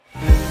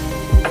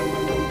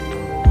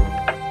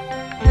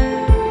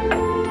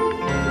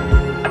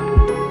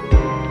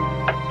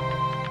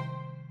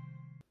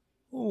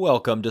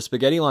Welcome to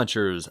Spaghetti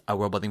Launchers, a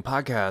world-building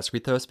podcast. We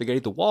throw spaghetti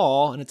at the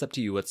wall, and it's up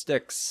to you what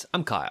sticks.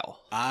 I'm Kyle.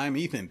 I'm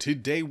Ethan.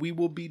 Today we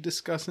will be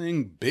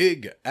discussing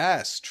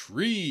big-ass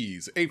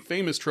trees, a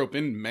famous trope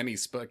in many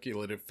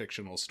speculative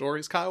fictional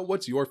stories. Kyle,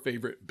 what's your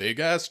favorite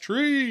big-ass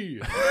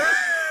tree?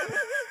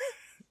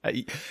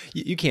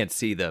 You can't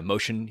see the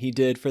motion he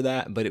did for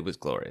that, but it was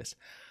glorious.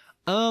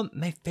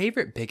 My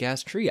favorite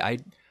big-ass tree,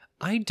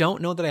 I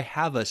don't know that I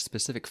have a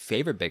specific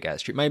favorite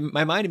big-ass tree. My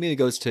mind immediately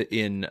goes to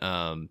in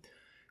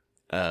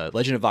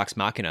Legend of Vox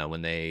Machina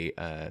when they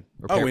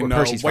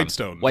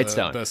Whitestone.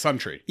 Whitestone. The sun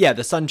tree. Yeah,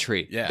 the sun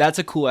tree. Yeah. That's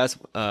a cool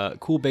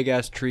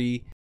big-ass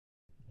tree.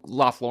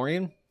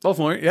 Lothlorien?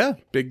 Lothlorien, yeah.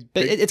 Big.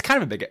 It's kind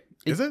of a big...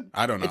 Is it?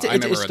 I don't know. It's I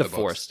never just read a the books.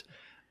 forest.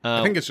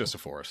 I think it's just a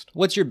forest.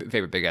 What's your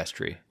favorite big-ass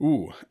tree?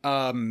 Ooh.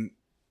 Honest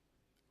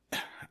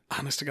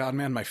to God,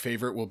 man, my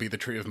favorite will be the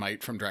Tree of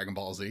Might from Dragon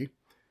Ball Z.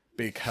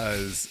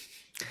 Because...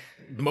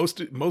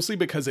 Mostly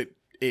because it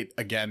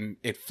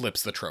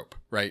flips the trope,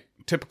 right?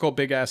 Typical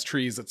big-ass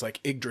trees, it's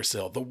like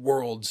Yggdrasil, the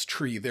world's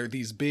tree. They're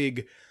these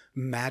big,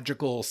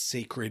 magical,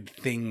 sacred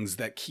things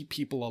that keep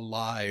people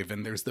alive.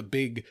 And there's the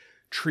big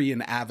tree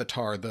in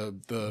Avatar,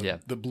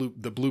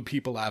 the blue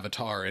people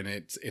Avatar, and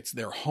it's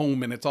their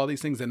home, and it's all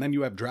these things. And then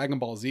you have Dragon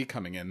Ball Z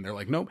coming in. They're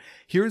like, nope,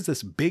 here's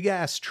this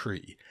big-ass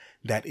tree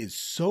that is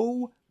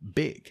so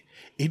big,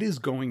 it is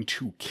going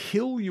to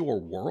kill your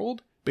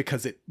world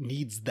because it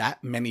needs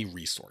that many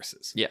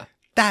resources. Yeah.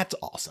 That's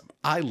awesome.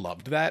 I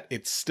loved that.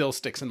 It still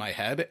sticks in my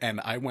head. And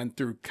I went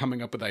through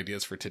coming up with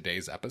ideas for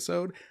today's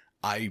episode.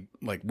 I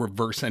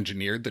reverse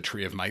engineered the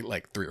Tree of Might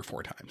 3 or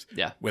 4 times.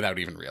 Yeah. Without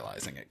even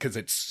realizing it. Because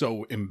it's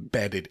so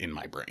embedded in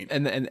my brain.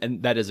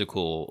 And that is a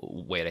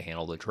cool way to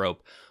handle the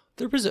trope.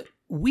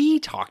 We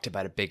talked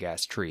about a big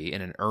ass tree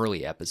in an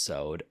early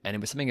episode, and it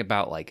was something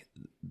about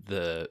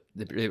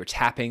they were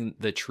tapping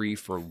the tree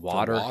for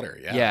water.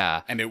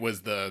 Yeah. And it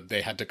was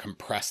they had to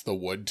compress the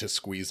wood to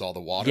squeeze all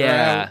the water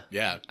out. out.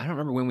 Yeah. I don't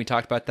remember when we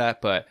talked about that,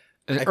 but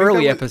an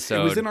early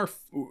episode.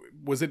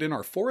 Was it in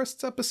our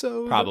forests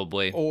episode?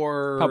 Probably.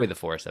 Or probably the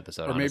forest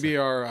episode. Or maybe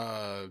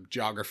our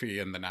geography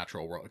and the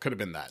natural world. It could have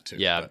been that too.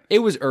 Yeah. It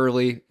was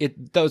early.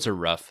 Those are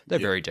rough. They're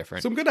very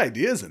different. Some good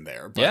ideas in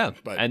there.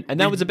 But, but and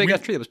that was a big ass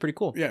tree. That was pretty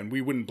cool. Yeah, and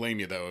we wouldn't blame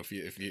you though if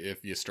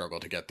you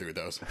struggle to get through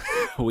those.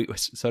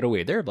 So do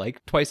we. They're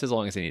twice as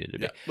long as they needed to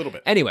be. Yeah, a little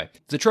bit. Anyway,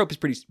 the trope is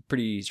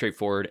pretty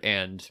straightforward,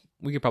 and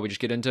we could probably just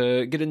get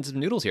into some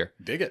noodles here.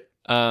 Dig it.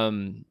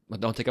 But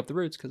don't take up the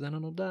roots because then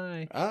it'll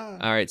die.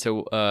 All right,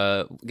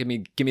 so give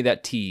me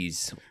that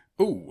tease.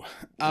 Ooh,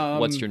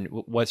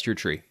 what's your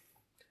tree?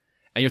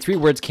 And your 3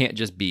 words can't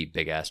just be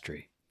big ass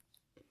tree.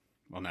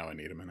 Well, now I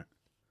need a minute.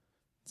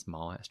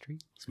 Small ass tree.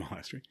 Small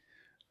ass tree.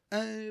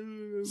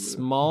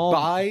 Small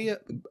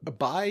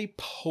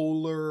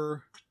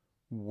bipolar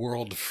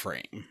world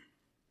frame.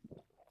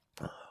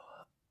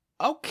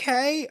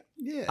 Okay.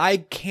 Yeah. I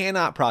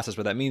cannot process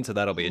what that means, so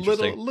that'll be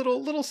interesting.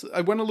 Little.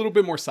 I went a little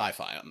bit more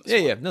sci-fi on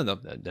this. Yeah. No,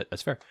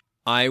 that's fair.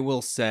 I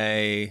will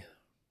say,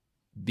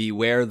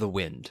 beware the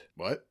wind.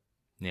 What?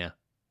 Yeah.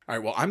 All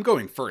right. Well, I'm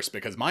going first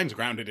because mine's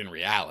grounded in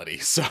reality.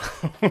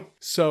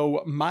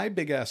 So my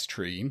big ass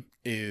tree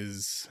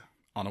is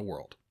on a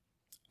world.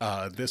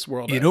 This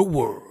world. In a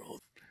world.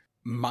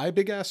 My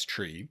big ass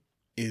tree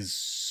is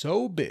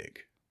so big.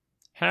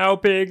 How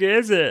big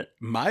is it?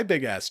 My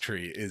big ass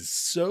tree is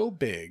so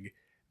big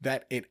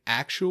that it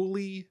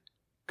actually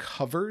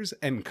covers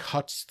and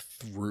cuts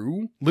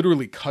through,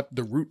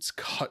 the roots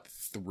cut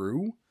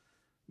through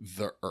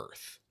the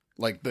earth,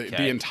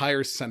 the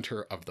entire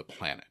center of the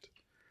planet.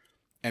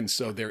 And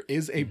so there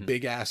is a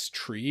big ass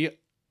tree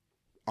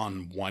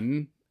on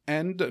one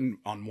end and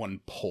on one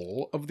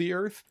pole of the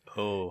earth.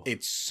 Oh,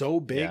 it's so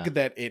big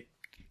that it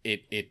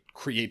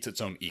creates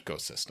its own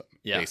ecosystem,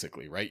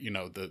 basically, right? You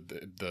know,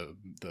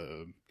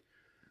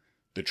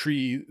 the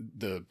tree,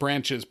 the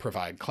branches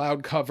provide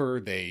cloud cover.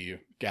 They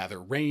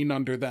gather rain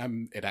under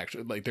them. It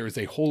actually, there is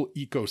a whole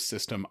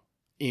ecosystem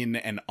in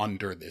and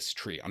under this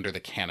tree, under the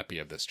canopy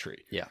of this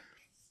tree. Yeah.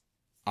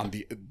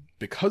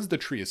 Because the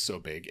tree is so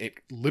big, it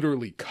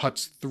literally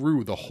cuts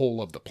through the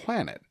whole of the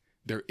planet.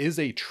 There is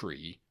a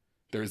tree.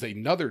 There is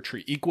another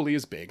tree equally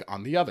as big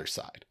on the other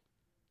side.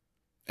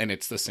 And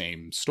it's the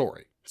same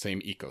story,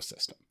 same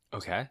ecosystem.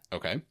 Okay.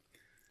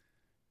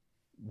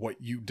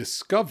 What you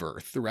discover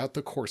throughout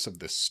the course of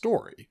this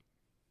story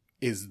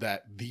is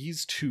that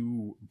these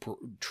 2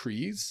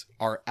 trees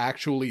are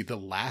actually the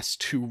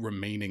last 2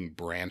 remaining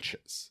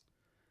branches.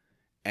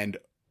 And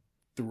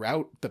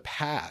throughout the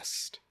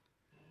past,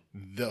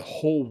 the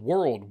whole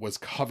world was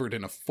covered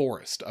in a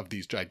forest of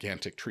these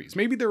gigantic trees.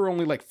 Maybe there were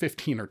only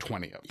 15 or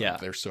 20 of them. Yeah.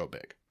 They're so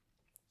big.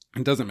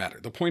 It doesn't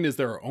matter. The point is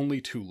there are only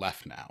 2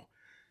 left now.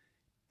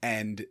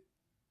 And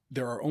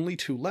there are only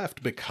 2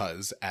 left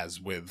because, as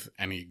with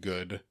any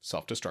good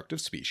self-destructive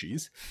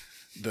species,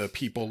 the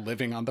people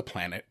living on the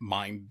planet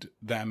mined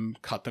them,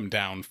 cut them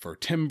down for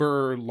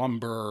timber,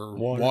 lumber,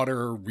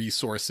 water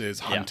resources,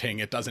 hunting.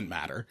 It doesn't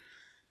matter.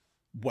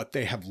 What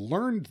they have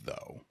learned,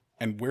 though,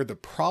 and where the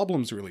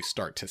problems really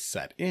start to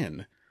set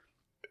in,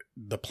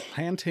 the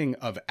planting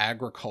of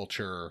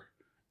agriculture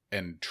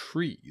and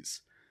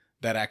trees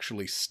that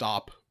actually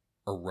stop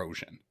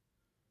erosion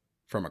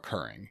from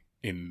occurring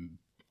in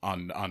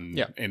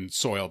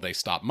soil. They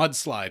stop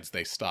mudslides.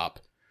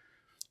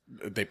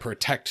 They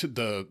protect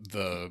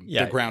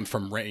the ground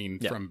from rain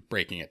from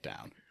breaking it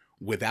down.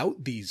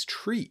 Without these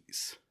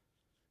trees,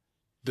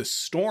 the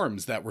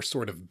storms that were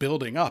sort of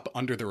building up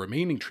under the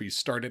remaining trees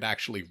started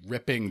actually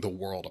ripping the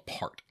world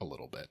apart a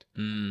little bit.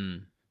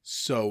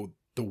 So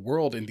the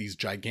world in these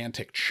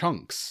gigantic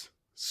chunks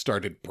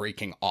started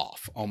breaking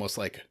off, almost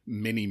like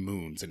mini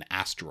moons and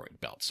asteroid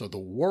belts. So the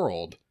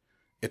world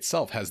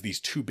itself has these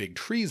two big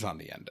trees on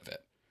the end of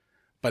it,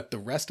 but the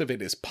rest of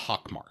it is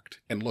pockmarked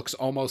and looks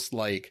almost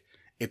like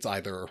it's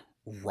either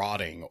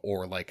rotting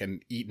or like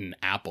an eaten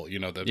apple,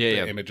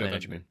 the image of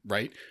it,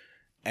 right?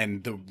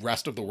 And the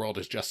rest of the world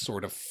is just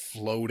sort of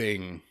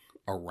floating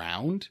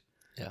around.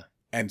 Yeah.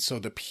 And so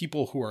the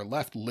people who are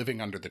left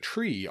living under the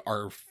tree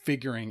are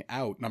figuring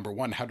out, number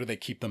one, how do they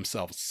keep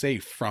themselves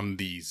safe from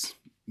these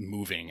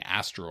moving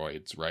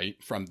asteroids, right?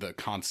 From the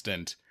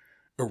constant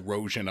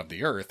erosion of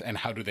the earth, and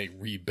how do they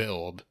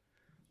rebuild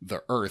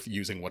the earth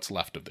using what's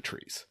left of the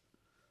trees?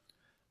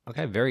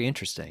 Okay, very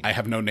interesting. I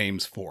have no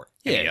names for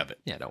any of it.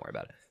 Yeah, don't worry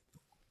about it.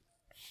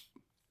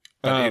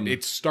 But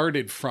it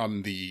started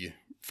from the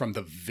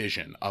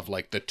vision of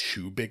like the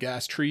two big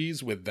ass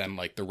trees, with then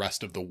like the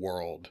rest of the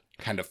world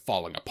kind of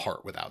falling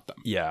apart without them.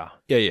 Yeah.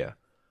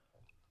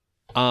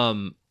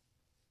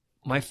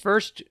 My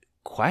first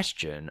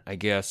question, I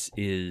guess,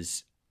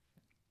 is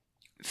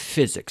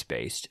physics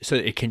based, so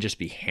it can just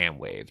be hand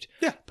waved.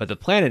 Yeah. But the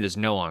planet is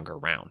no longer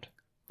round.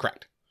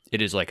 Correct.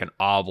 It is like an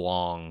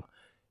oblong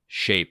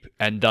shape,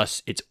 and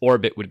thus its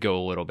orbit would go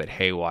a little bit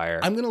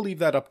haywire. I'm going to leave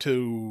that up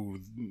to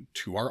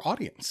our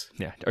audience.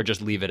 Yeah, or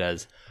just leave it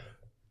as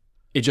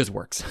it just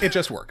works. It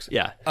just works.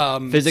 Yeah.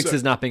 Physics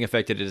is not being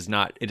affected. It is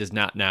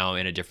not now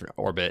in a different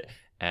orbit,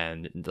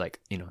 and like,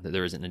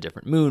 there isn't a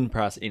different moon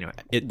process.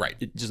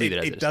 Just leave it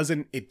as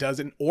it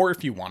doesn't. Or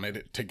if you wanted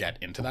it to get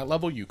into that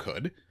level, you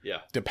could. Yeah.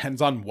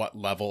 Depends on what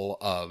level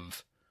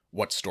of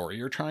what story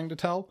you're trying to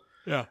tell.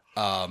 Yeah.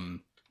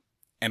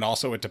 And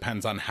also it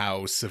depends on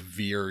how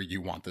severe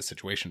you want the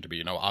situation to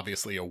be.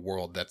 Obviously a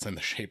world that's in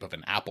the shape of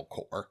an apple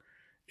core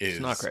is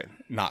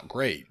not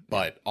great,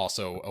 but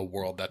also a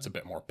world that's a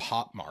bit more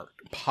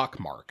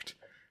pockmarked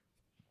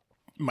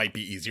might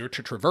be easier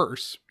to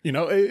traverse.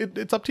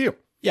 It's up to you.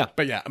 Yeah.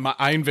 But yeah,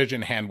 I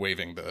envision hand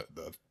waving the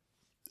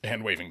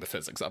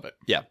physics of it.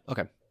 Yeah.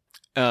 Okay.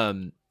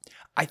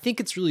 I think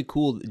it's really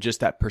cool,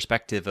 just that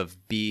perspective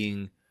of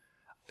being.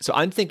 So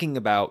I'm thinking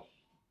about,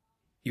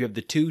 you have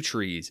the two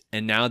trees,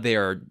 and now they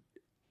are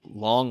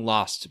long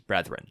lost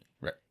brethren.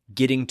 Right.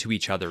 Getting to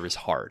each other is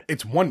hard.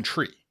 It's one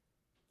tree.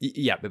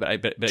 Yeah,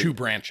 but two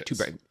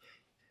branches.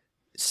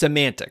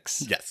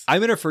 Semantics. Yes.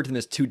 I'm going to refer to them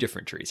as two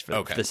different trees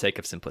for the sake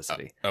of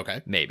simplicity.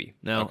 Okay. Maybe.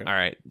 No? Okay. All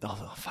right.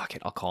 Oh, fuck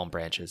it. I'll call them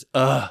branches.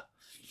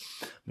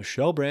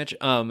 Michelle Branch.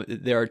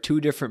 There are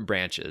two different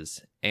branches,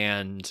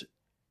 and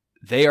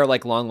they are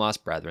like long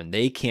lost brethren.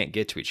 They can't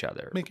get to each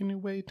other. Making your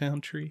way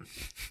down tree.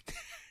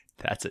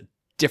 That's a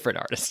different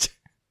artist.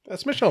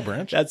 That's Michelle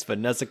Branch. That's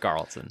Vanessa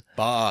Carlton.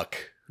 Fuck.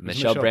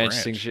 Michelle Branch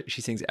sings.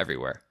 She sings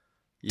everywhere.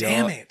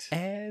 Damn it.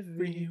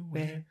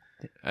 Everywhere.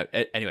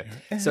 Anyway,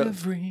 so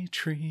every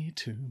tree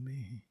to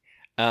me.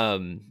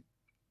 They're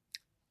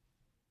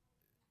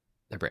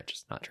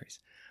branches, not trees.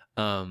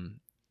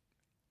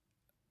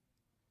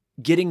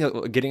 Getting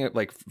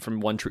like from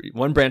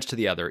one branch to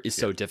the other is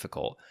so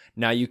difficult.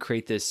 Now you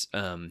create this.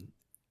 I'm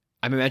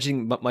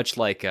imagining much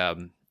like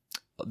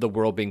the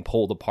world being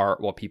pulled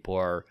apart while people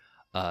are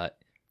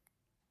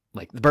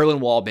like the Berlin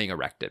Wall being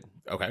erected.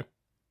 Okay.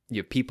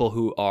 You have people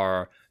who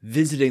are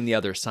visiting the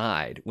other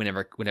side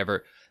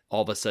whenever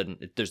all of a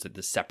sudden there's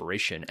this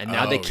separation, and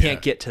now they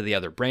can't get to the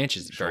other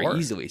branches very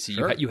easily. So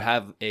you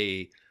have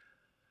you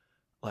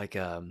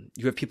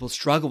have people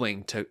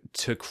struggling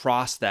to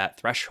cross that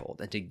threshold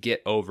and to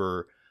get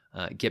over,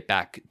 get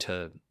back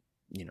to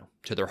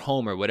to their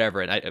home or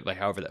whatever. And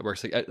however that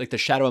works, like the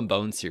Shadow and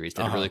Bone series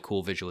did a really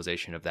cool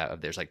visualization of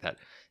that. There's like that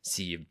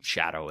sea of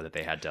shadow that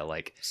they had to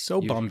like.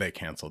 So bummed they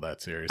canceled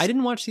that series. I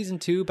didn't watch season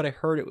 2, but I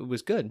heard it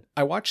was good.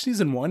 I watched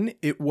season 1.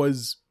 It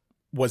was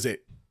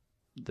it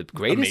the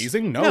greatest?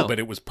 Amazing? No, but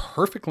it was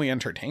perfectly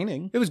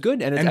entertaining. It was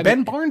good, and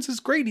Ben Barnes is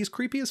great. He's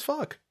creepy as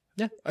fuck.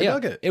 Yeah, I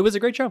dug it. It was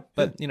a great show,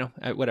 but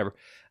whatever.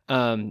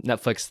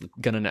 Netflix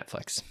gonna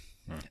Netflix.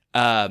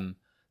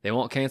 They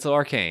won't cancel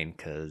Arcane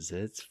because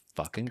it's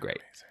fucking great.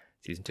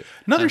 Season 2.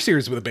 Another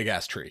series with a big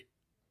ass tree.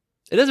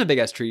 It is a big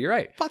ass tree. You're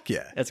right. Fuck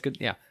yeah. That's good.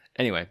 Yeah.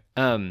 Anyway,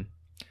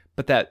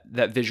 but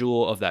that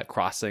visual of that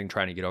crossing,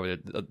 trying to get over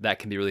that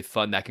can be really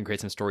fun. That can create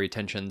some story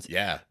tensions.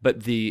 Yeah. But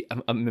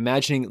I'm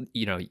imagining,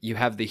 you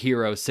have the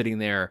hero sitting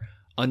there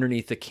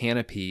underneath the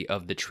canopy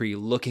of the tree,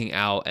 looking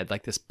out at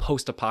like this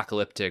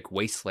post-apocalyptic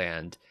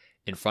wasteland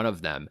in front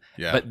of them.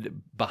 Yeah.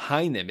 But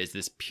behind them is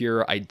this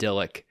pure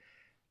idyllic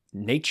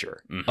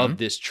nature of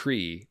this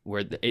tree,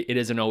 where it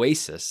is an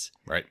oasis,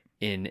 right,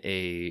 in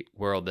a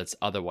world that's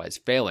otherwise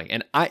failing.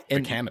 And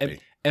the canopy.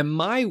 And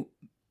my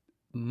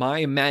my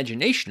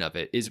imagination of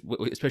it is,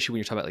 especially when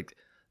you're talking about like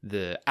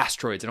the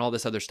asteroids and all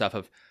this other stuff,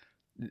 of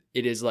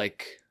it is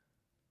like,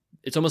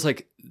 it's almost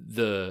like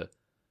the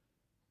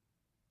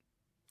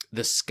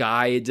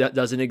sky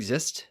doesn't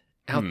exist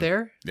out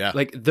there. Yeah.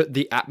 Like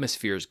the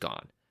atmosphere is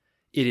gone.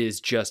 It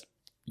is just,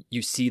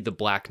 you see the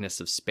blackness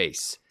of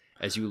space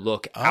as you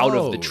look out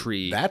of the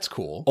tree. That's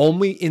cool.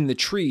 Only in the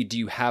tree do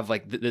you have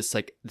like this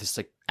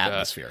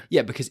Atmosphere.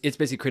 yeah, because it's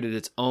basically created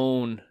its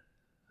own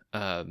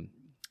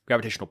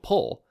gravitational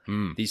pull.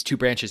 These two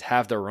branches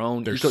have their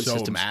own They're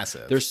ecosystems. so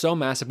massive. They're so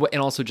massive,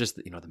 and also just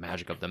the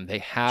magic of them. They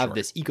have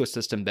this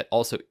ecosystem that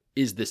also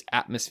is this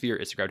atmosphere.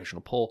 It's a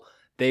gravitational pull.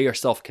 They are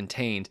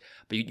self-contained,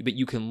 but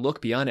you can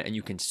look beyond it and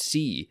you can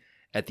see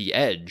at the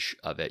edge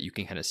of it. You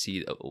can kind of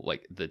see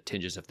like the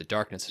tinges of the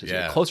darkness. As you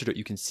get closer to it,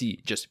 you can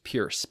see just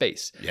pure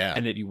space. Yeah,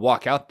 and if you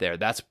walk out there,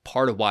 that's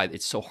part of why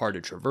it's so hard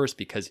to traverse,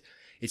 because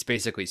it's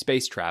basically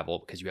space travel,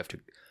 because you have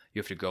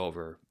to go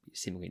over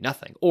seemingly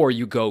nothing, or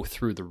you go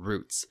through the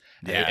roots.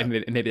 Yeah. And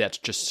maybe that's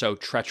just so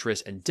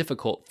treacherous and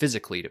difficult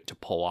physically to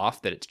pull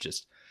off that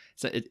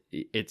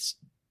it's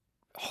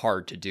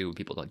hard to do.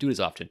 People don't do it as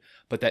often.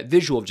 But that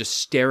visual of just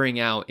staring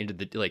out into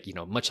the,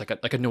 much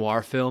like a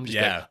noir film,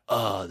 just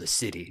the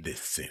city.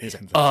 This city. It's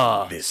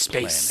like, this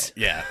space. Planet.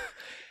 Yeah.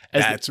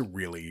 That's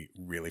really,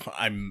 really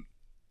fun.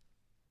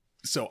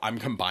 I'm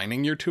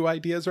combining your two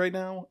ideas right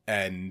now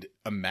and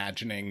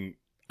imagining.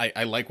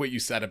 I like what you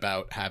said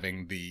about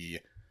having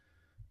the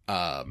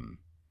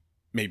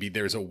maybe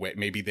there's a way,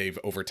 maybe they've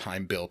over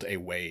time built a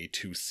way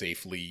to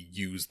safely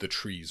use the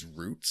tree's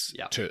roots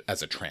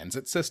as a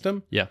transit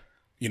system. Yeah.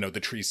 The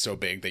tree's so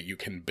big that you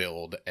can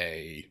build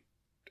a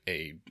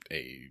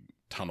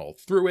tunnel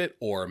through it,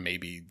 or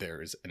maybe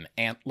there's an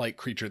ant-like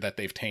creature that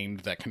they've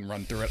tamed that can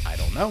run through it. I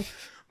don't know.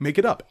 Make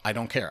it up. I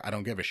don't care. I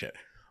don't give a shit.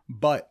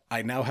 But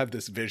I now have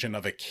this vision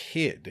of a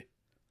kid,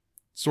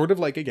 sort of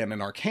like, again,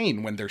 in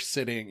Arcane, when they're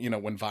sitting,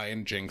 when Vi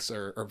and Jinx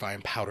or Vi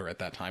and Powder at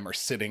that time are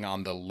sitting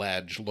on the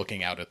ledge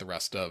looking out at the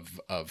rest of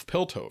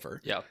Piltover.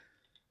 Yeah.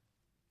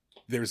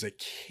 There's a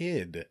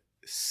kid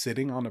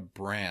sitting on a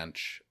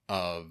branch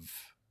of,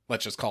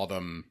 let's just call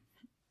them,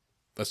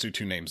 let's do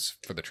two names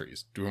for the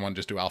trees. Do we want to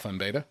just do Alpha and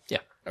Beta? Yeah.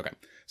 Okay.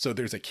 So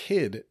there's a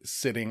kid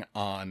sitting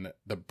on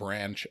the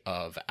branch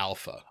of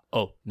Alpha.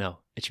 Oh, no.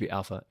 It should be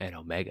Alpha and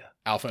Omega.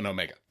 Alpha and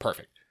Omega.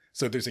 Perfect.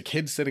 So there's a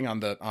kid sitting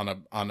on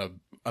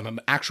an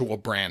actual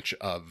branch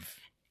of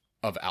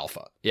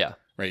Alpha. Yeah.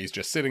 Right. He's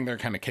just sitting there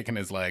kind of kicking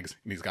his legs,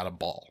 and he's got a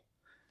ball.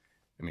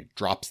 And he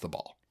drops the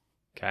ball.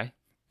 Okay.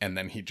 And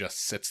then he just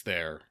sits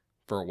there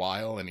for a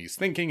while, and he's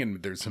thinking,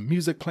 and there's some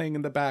music playing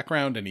in the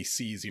background, and he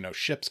sees,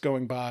 ships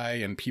going by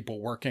and people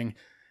working.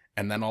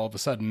 And then all of a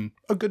sudden,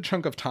 a good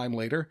chunk of time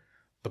later,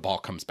 the ball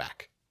comes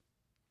back.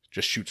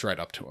 Just shoots right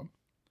up to him.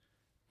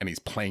 And he's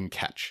playing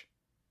catch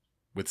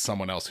with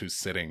someone else who's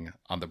sitting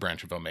on the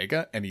branch of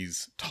Omega, and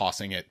he's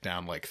tossing it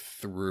down like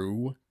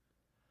through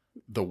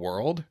the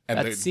world. And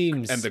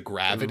the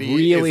gravity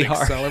really is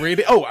hard.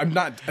 Accelerated. Oh, I'm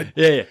not.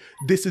 Yeah.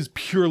 This is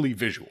purely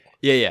visual.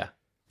 Yeah.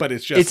 But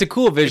it's a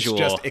cool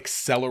visual. It's just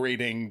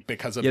accelerating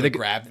because of the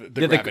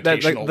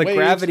gravitational the waves.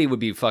 gravity would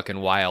be fucking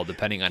wild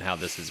depending on how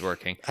this is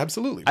working.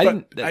 Absolutely.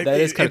 That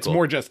is kind of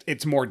cool.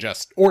 It's more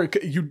just, or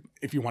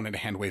if you wanted to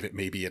hand wave it,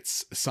 maybe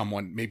it's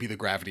someone, maybe the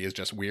gravity is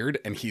just weird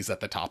and he's at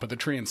the top of the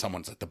tree and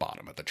someone's at the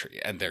bottom of the tree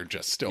and they're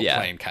just still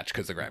playing catch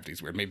because the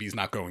gravity's weird. Maybe he's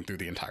not going through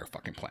the entire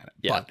fucking planet.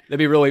 Yeah. That'd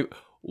be really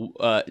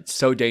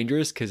so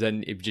dangerous, because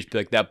then it'd just be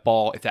like that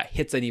ball, if that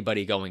hits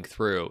anybody going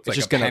through, it's like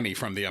just a penny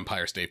from the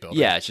Empire State Building.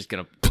 Yeah, it's just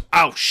gonna,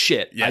 oh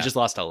shit, I just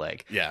lost a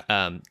leg. Yeah.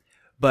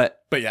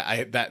 But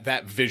yeah,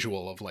 that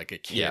visual of like a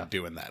kid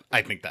doing that,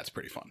 I think that's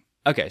pretty fun.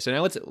 Okay, so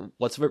now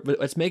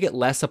let's make it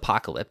less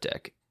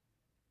apocalyptic,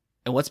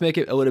 and let's make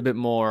it a little bit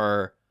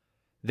more.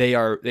 They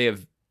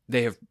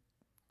have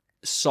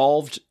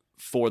solved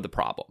for the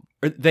problem,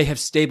 or they have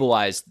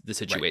stabilized the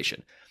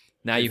situation.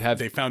 Right. Now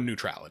they found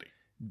neutrality.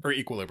 Or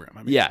equilibrium.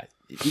 I mean. Yeah,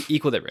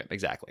 equilibrium,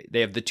 exactly.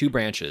 They have the two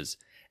branches,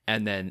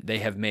 and then they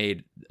have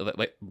made,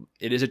 like,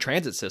 it is a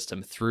transit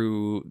system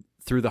through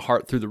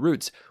the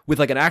roots with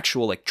like an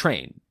actual like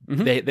train.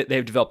 Mm-hmm.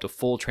 They've developed a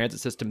full transit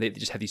system. They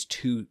just have these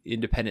two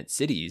independent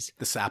cities.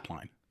 The sap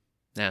line.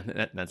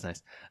 Yeah, that's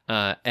nice.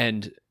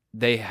 And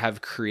they have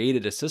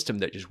created a system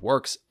that just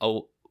works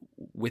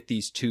with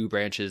these two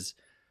branches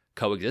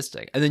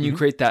coexisting, and then you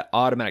create that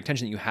automatic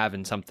tension that you have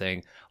in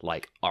something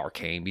like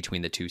Arcane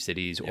between the two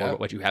cities, or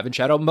what you have in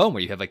Shadow and Bone,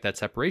 where you have like that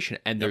separation,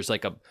 and there's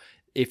like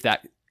if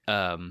that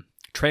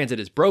transit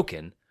is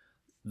broken,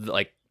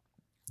 like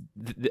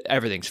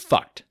everything's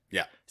fucked.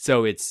 Yeah.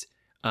 So it's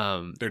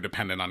they're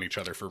dependent on each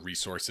other for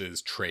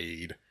resources,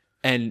 trade,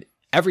 and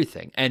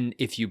everything. And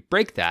if you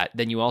break that,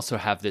 then you also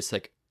have this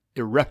like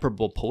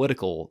irreparable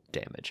political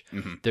damage.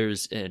 Mm-hmm.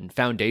 There's a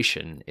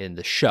foundation in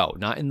the show,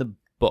 not in the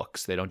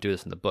books. They don't do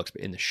this in the books, but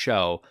in the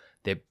show,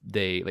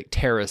 they like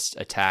terrorists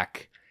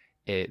attack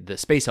the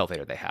space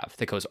elevator they have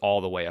that goes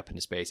all the way up into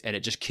space, and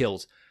it just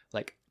kills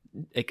like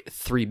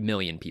 3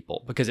 million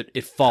people because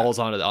it falls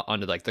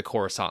onto like the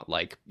Coruscant,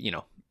 like,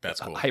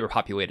 that's cool, hyper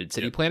populated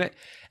city planet.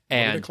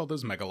 And what do they call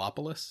those?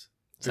 Megalopolis?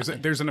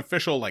 There's an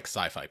official like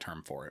sci-fi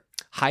term for it.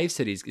 Hive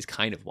Cities is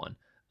kind of one,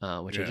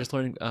 which I Yeah. just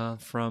learned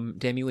from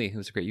Dammy Lee,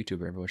 who's a great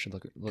YouTuber. Everyone should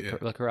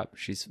look her up.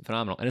 She's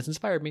phenomenal, and it's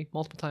inspired me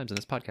multiple times in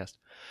this podcast.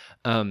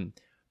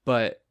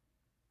 But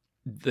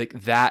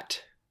like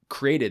that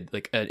created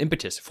like an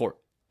impetus for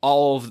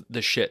all of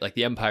the shit. Like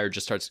the Empire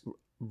just starts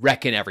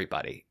wrecking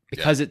everybody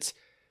because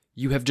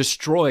you have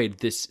destroyed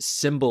this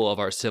symbol of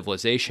our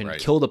civilization, Right.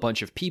 killed a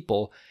bunch of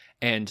people,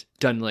 and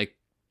done like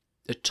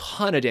a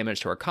ton of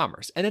damage to our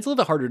commerce. And it's a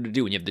little bit harder to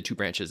do when you have the two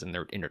branches and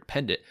they're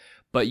interdependent,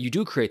 but you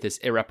do create this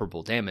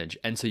irreparable damage.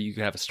 And so you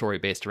can have a story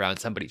based around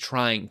somebody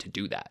trying to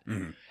do that.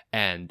 Mhm.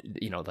 And,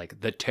 you know, like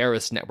the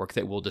terrorist network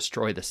that will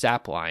destroy the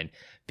sap line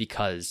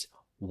because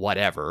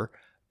whatever.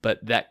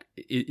 But that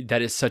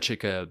is such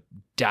like a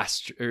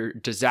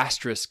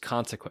disastrous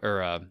consequence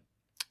or a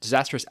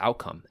disastrous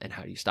outcome. And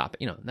how do you stop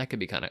it? You know, that could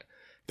be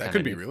That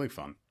could be really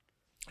fun.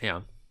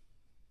 Yeah.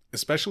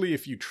 Especially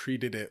if you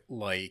treated it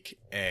like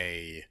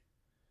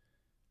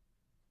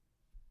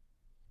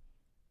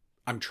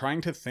I'm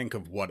trying to think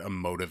of what a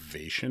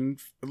motivation,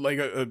 like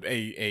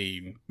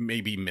a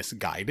maybe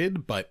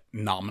misguided but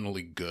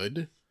nominally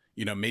good.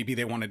 You know, maybe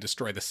they want to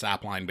destroy the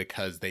sap line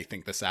because they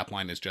think the sap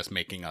line is just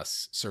making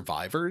us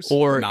survivors,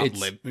 Or not it's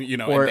live. You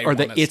know, or and they that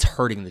want us- it's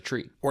hurting the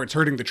tree. or it's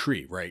hurting the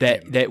tree, right?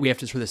 That we have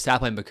to destroy the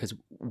sap line because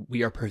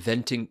we are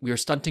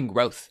stunting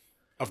growth.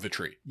 Of the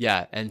tree.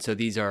 Yeah, and so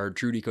these are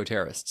Druid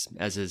eco-terrorists,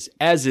 as is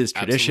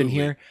tradition Absolutely.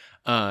 here,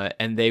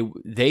 and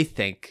they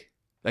think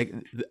like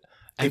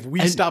If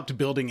we and- stopped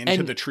building into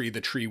and- the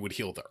tree would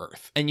heal the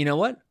earth. And you know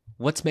what?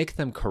 Let's make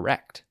them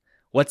correct.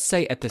 Let's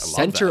say at the love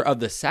center that. of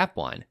the sap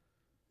line,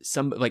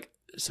 some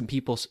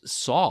people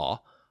saw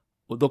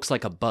what looks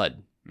like a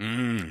bud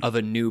of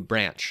a new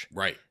branch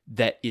Right.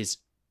 that is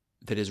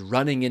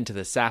running into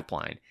the sap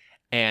line,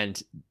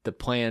 and the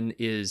plan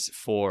is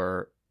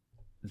for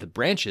the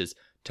branches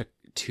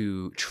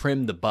to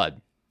trim the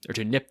bud or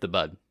to nip the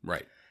bud,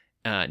 Right.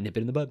 nip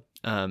it in the bud,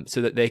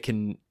 so that they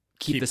can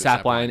keep the sap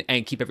sap line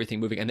and keep everything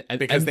moving. And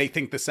Because and- they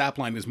think the sap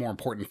line is more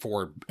important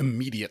for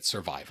immediate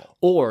survival.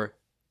 or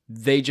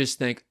they just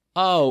think,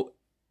 oh,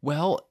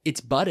 well, it's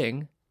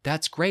budding.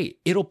 That's great.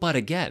 It'll bud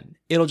again.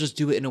 It'll just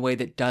do it in a way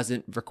that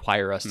doesn't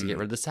require us to get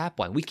rid of the sap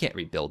line. We can't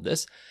rebuild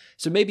this.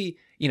 So maybe,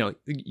 you know,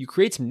 you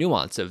create some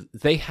nuance of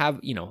they have,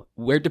 you know,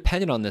 we're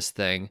dependent on this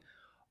thing.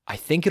 I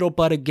think it'll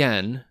bud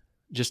again,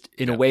 just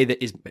in a way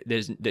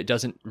that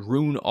doesn't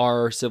ruin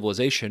our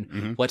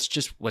civilization. Let's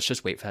just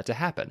wait for that to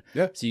happen.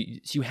 Yeah. So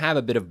you have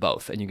a bit of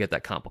both, and you get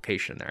that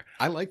complication there.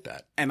 I like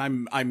that. And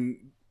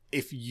I'm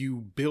if you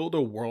build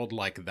a world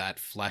like that,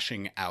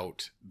 fleshing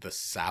out the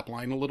sap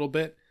line a little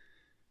bit,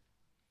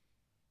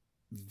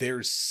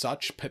 there's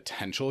such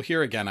potential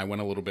here. Again, I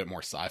went a little bit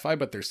more sci-fi,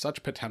 but there's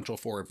such potential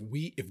for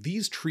if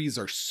these trees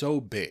are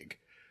so big,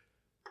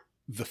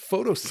 the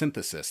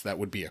photosynthesis that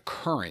would be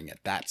occurring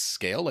at that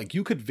scale, like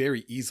you could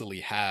very easily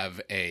have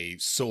a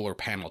solar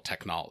panel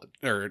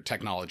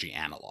technology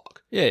analog,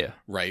 Yeah.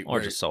 right?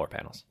 Or just solar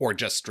panels. or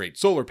just straight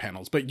solar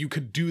panels, but you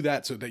could do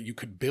that so that you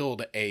could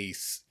build a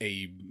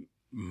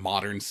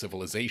modern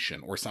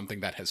civilization or something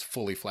that has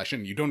fully fleshed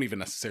in. You don't even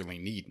necessarily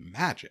need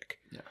magic,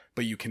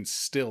 but you can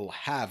still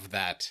have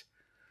that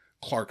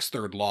Clark's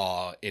third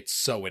law. It's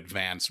so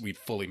advanced, we've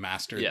fully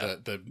mastered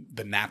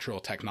the natural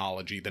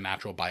technology, the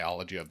natural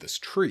biology of this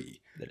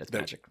tree, That it's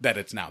magic. that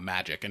it's now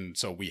magic, and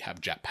so we have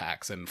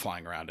jetpacks and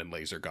flying around and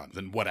laser guns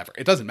and whatever.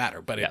 It doesn't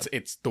matter, but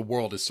it's the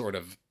world is sort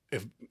of,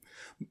 if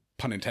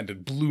pun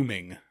intended,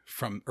 blooming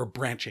from or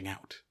branching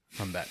out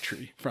from that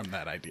tree, from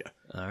that idea.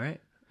 All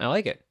right. I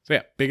like it. So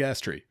yeah, big ass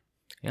tree.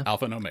 Yeah.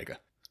 Alpha and Omega.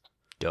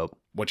 Dope.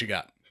 What you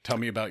got? Tell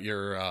me about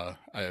your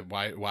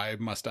why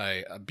must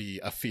I be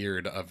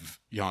afeared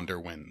of yonder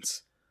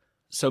winds?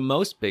 So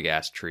most big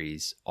ass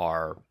trees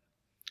are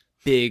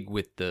big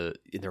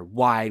they're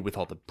wide with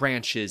all the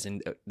branches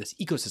and this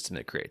ecosystem that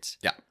it creates.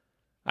 Yeah.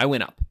 I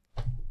went up.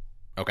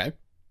 Okay.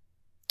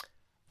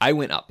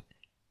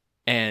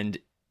 And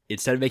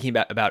instead of making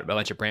about a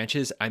bunch of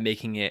branches, I'm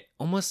making it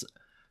almost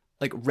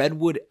like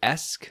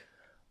redwood-esque,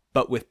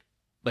 but with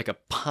like a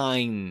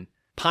pine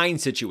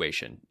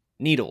situation.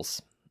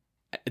 Needles.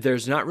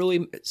 There's not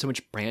really so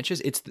much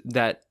branches. It's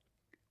that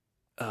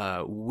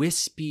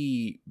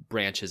wispy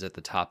branches at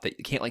the top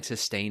that can't like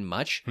sustain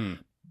much,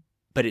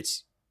 but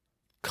it's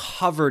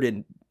covered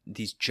in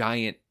these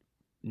giant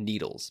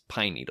needles,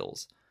 pine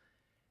needles.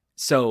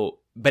 So,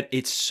 but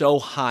it's so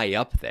high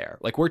up there.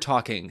 Like we're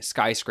talking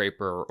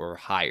skyscraper or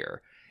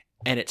higher.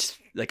 And it's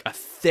like a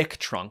thick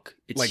trunk.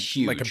 It's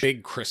huge. Like a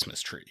big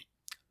Christmas tree.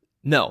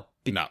 No.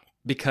 No.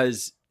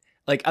 Because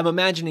like I'm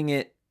imagining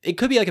it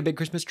could be like a big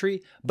Christmas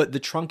tree, but the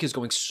trunk is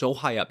going so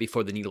high up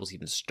before the needles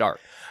even start.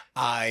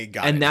 I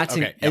got And it. that's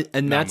Okay. Yep.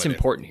 and Now I'm that's with it.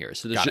 important here.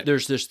 So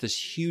there's just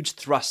this huge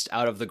thrust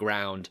out of the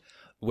ground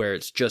where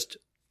it's just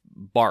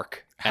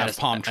bark. Half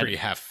palm tree,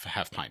 half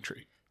pine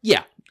tree.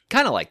 Yeah,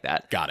 kind of like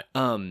that. Got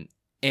it.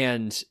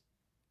 And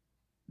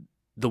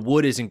the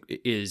wood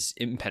is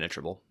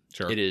impenetrable.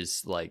 Sure. It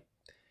is like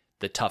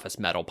the toughest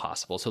metal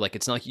possible. So like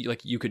it's not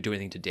like you could do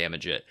anything to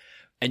damage it,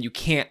 and you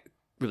can't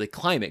really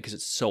climb it because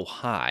it's so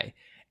high.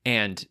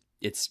 and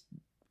it's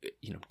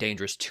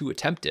dangerous to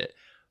attempt it.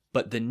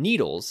 But the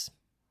needles,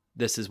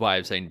 this is why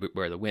I'm saying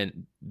where the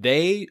wind,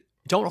 they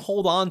don't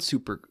hold on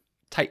super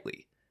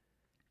tightly.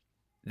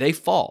 They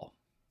fall,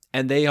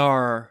 and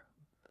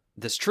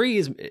this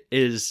tree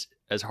is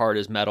as hard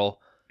as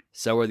metal.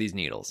 So are these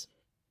needles.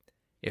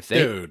 If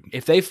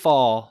they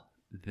fall,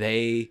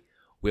 they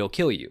will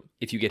kill you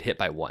if you get hit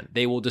by one.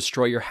 They will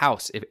destroy your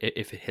house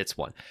if it hits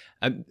one.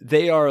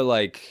 They are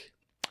like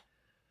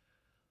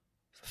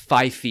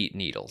 5 feet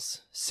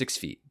needles, 6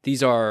 feet.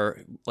 These are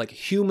like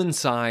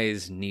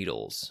human-sized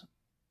needles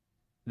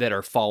that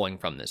are falling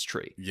from this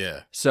tree.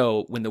 Yeah.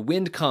 So when the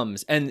wind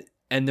comes, and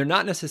they're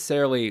not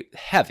necessarily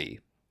heavy,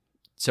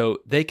 so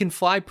they can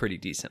fly pretty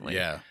decently.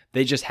 Yeah.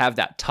 They just have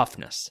that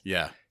toughness.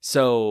 Yeah.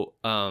 So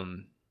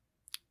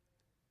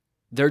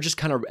they're just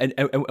kind of, and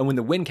when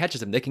the wind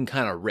catches them, they can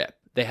kind of rip.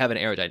 They have an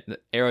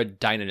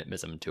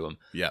aerodynamism to them.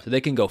 Yeah. So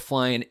they can go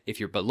flying. If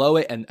you're below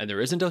it and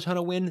there isn't a ton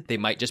of wind, they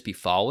might just be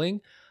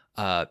falling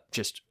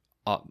just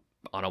on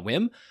a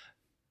whim.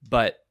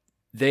 But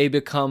they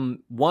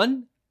become,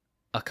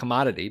 a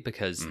commodity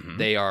because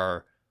they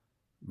are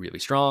really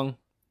strong.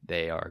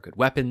 They are good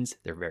weapons.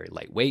 They're very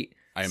lightweight.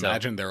 I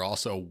imagine they're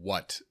also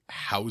what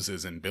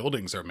houses and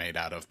buildings are made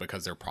out of,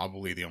 because they're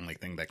probably the only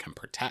thing that can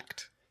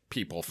protect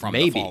people from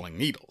the falling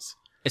needles.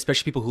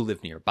 Especially people who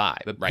live nearby.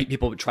 But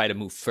people would try to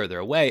move further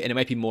away, and it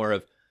might be more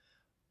of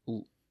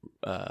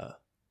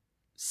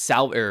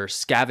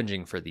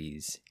scavenging for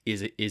these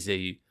is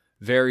a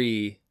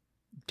very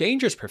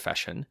dangerous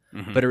profession,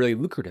 but a really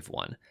lucrative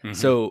one.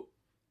 So,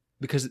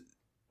 because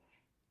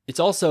it's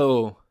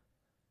also,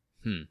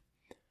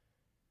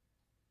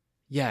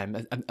 yeah,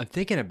 I'm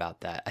thinking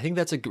about that. I think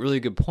that's a really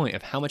good point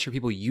of how much are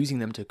people using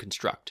them to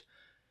construct.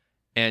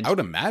 And I would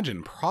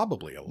imagine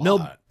probably a lot.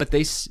 No, but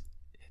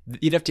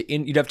you'd have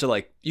to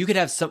like, you could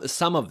have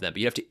some of them, but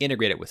you have to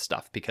integrate it with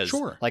stuff because,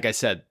 like I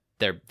said,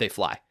 they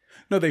fly.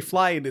 No, they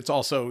fly, and it's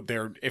also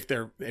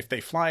if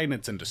they fly and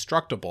it's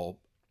indestructible.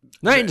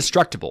 Not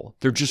indestructible.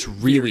 They're just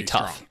really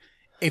tough. Strong.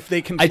 If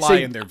they can fly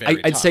and they're very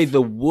tough. I'd say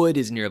the wood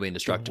is nearly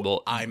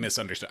indestructible. I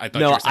misunderstood. I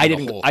thought you were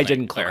saying I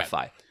didn't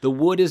clarify. Okay. The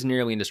wood is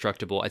nearly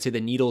indestructible. I'd say the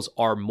needles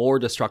are more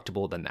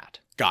destructible than that.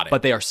 Got it.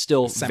 But they are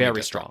still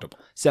very strong.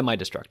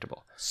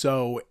 Semi-destructible.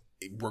 So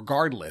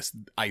regardless,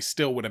 I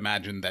still would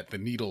imagine that the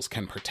needles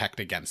can protect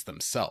against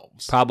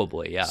themselves.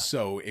 Probably, yeah.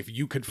 So if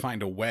you could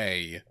find a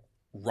way,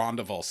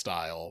 Rondavel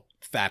style,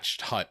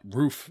 thatched hut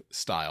roof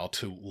style,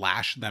 to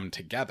lash them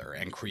together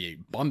and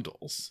create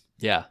bundles.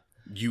 Yeah.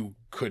 You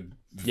could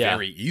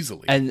very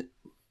easily. And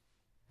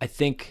I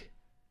think,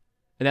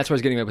 and that's where I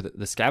was getting at with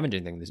the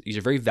scavenging thing. These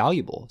are very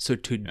valuable. So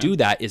to do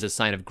that is a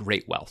sign of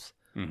great wealth,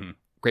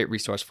 great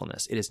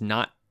resourcefulness. It is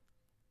not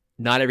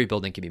every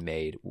building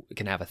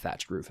can have a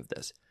thatched roof of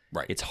this.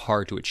 Right. It's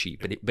hard to achieve,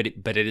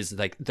 but it is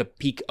like the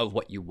peak of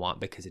what you want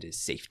because it is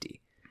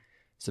safety.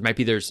 So it might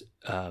be there's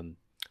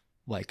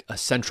like a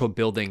central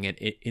building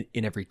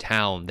in every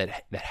town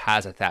that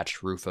has a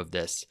thatched roof of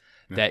this.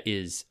 That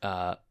is,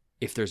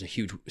 if there's a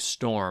huge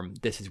storm,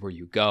 this is where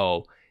you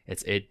go.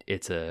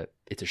 It's a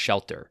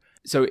shelter.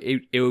 So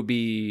it would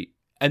be,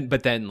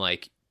 but then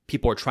like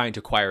people are trying to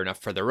acquire enough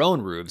for their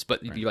own roofs,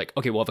 but you're like,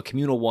 okay, we'll have a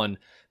communal one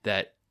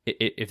that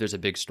if there's a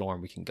big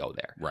storm, we can go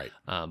there. Right.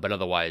 But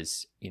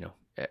otherwise,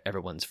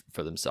 everyone's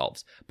for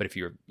themselves. But if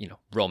you're,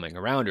 roaming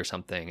around or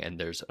something, and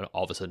there's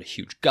all of a sudden a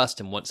huge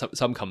gust and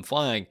some come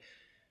flying,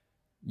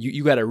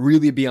 you got to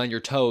really be on your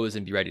toes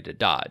and be ready to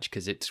dodge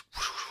because and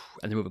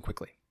they're moving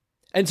quickly.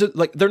 And so,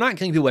 like, they're not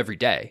killing people every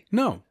day.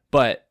 No.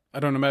 But I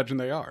don't imagine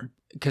they are.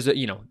 Because,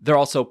 they're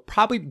also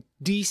probably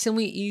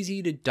decently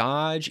easy to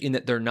dodge in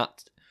that they're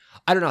not,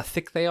 I don't know how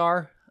thick they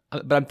are,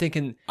 but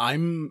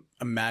I'm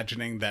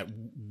imagining that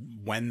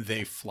when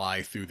they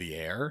fly through the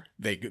air,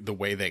 the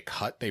way they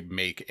cut, they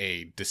make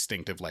a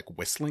distinctive, like,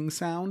 whistling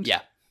sound.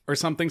 Yeah. Or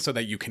something so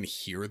that you can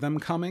hear them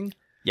coming.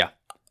 Yeah.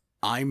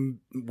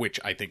 Which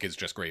I think is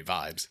just great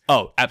vibes.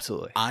 Oh,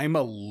 absolutely. I'm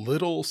a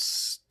little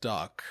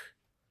stuck.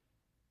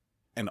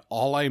 And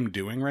all I'm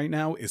doing right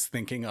now is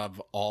thinking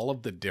of all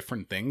of the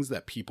different things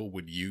that people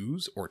would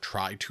use or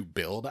try to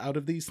build out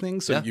of these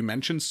things. So you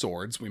mentioned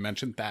swords. We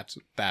mentioned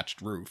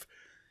thatched roof.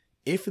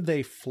 If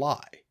they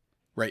fly,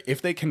 right?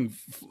 If they can,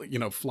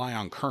 fly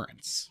on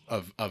currents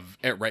of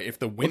air, right? If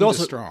the wind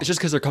is strong. It's just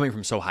because they're coming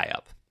from so high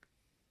up.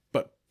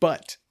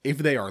 But if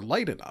they are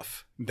light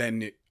enough,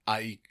 then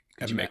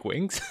Could you make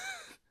wings?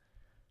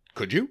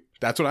 Could you?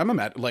 That's what I'm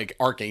imagining. Like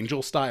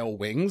Archangel style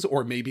wings,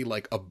 or maybe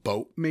like a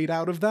boat made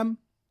out of them.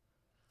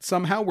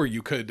 Somehow where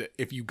you could,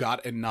 if you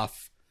got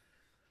enough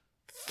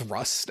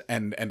thrust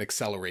and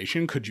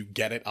acceleration, could you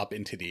get it up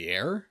into the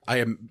air?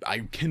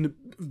 I can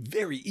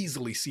very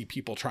easily see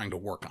people trying to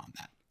work on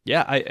that.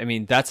 Yeah, I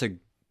mean, that's a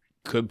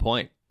good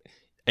point.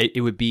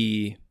 It would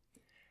be,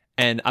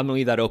 and I'm going to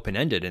leave that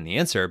open-ended in the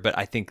answer, but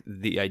I think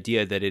the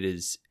idea that it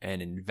is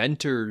an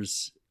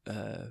inventor's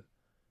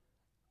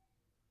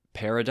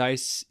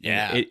paradise,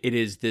 it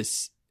is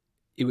this,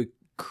 it would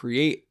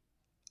create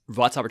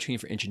lots of opportunity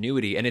for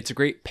ingenuity, and it's a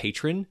great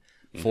patron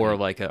for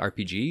like an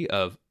RPG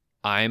of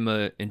I'm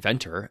an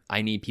inventor.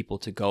 I need people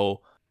to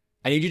go.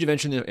 I need you to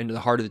venture into the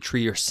heart of the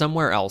tree or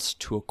somewhere else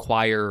to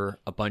acquire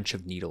a bunch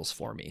of needles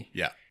for me.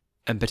 Yeah.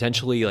 And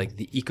potentially like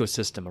the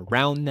ecosystem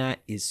around that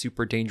is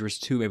super dangerous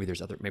too. Maybe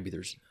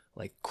there's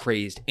like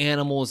crazed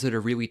animals that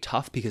are really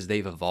tough because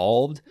they've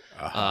evolved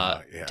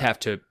to have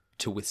to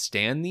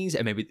withstand these.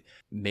 And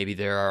maybe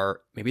there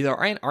are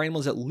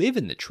animals that live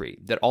in the tree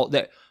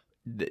that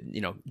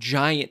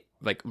giant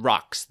like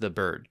rocks, the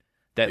bird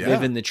that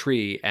live in the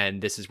tree,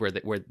 and this is where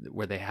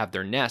they have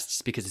their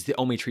nests because it's the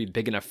only tree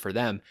big enough for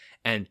them,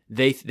 and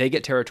they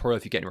get territorial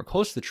if you get anywhere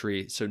close to the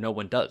tree, so no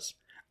one does.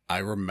 I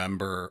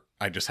remember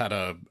I just had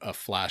a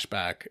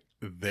flashback.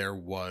 There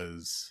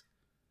was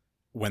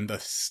when the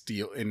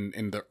steel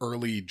in the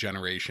early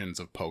generations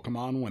of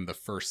Pokemon, when the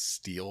first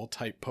steel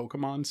type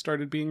Pokemon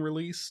started being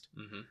released,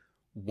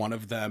 one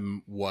of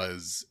them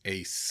was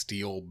a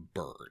steel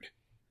bird,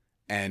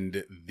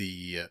 and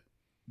the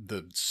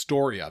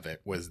story of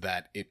it was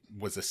that it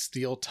was a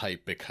steel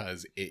type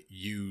because it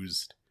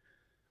used,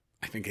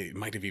 I think it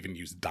might have even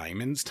used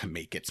diamonds to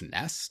make its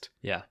nest.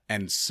 Yeah.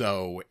 And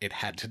so it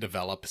had to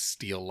develop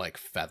steel-like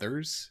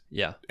feathers.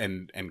 Yeah.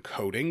 And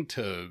coating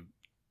to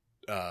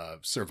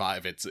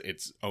survive its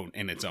own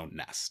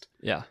nest.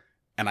 Yeah.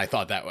 And I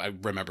thought that, I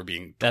remember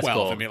being 12 That's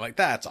cool. and being like,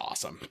 that's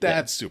awesome.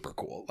 That's super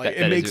cool. Like,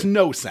 that it makes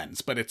no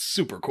sense, but it's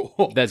super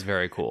cool. That's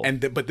very cool.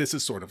 But this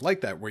is sort of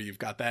like that, where you've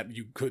got that.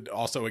 You could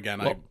also,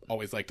 again, I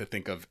always like to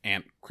think of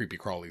ant creepy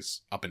crawlies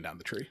up and down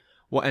the tree.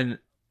 Well, and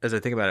as I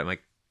think about it, I'm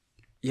like,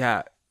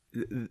 yeah,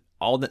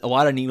 a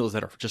lot of needles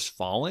that are just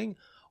falling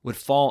would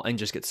fall and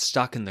just get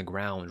stuck in the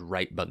ground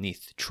right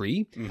beneath the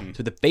tree. Mm-hmm.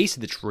 So the base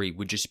of the tree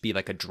would just be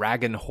like a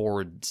dragon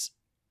horde's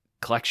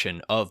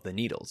collection of the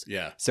needles.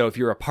 Yeah. So if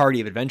you're a party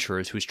of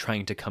adventurers who's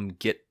trying to come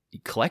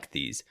collect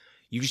these,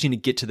 you just need to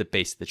get to the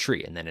base of the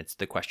tree, and then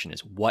the question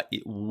is what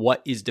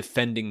is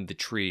defending the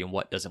tree and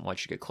what doesn't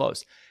want you to get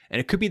close. And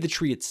it could be the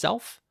tree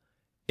itself.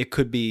 It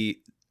could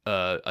be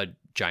a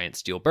giant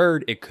steel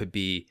bird. It could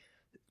be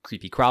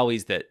creepy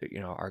crawlies that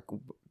are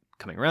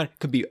coming around. It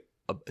could be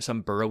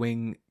some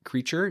burrowing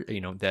creature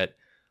that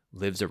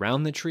lives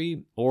around the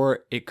tree, or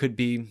it could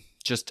be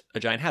just a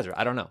giant hazard.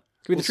 I don't know.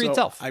 It could be the tree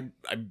itself.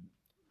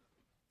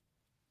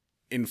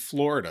 In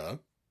Florida,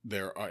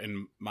 there are,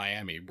 in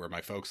Miami, where my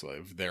folks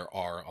live, there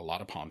are a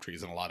lot of palm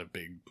trees and a lot of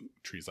big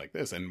trees like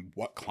this. And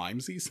what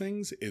climbs these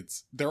things?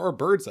 There are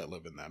birds that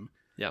live in them.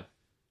 Yeah.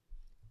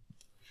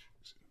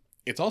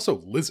 It's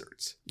also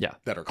lizards. Yeah.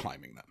 That are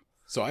climbing them.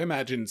 So I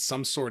imagine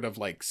some sort of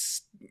like,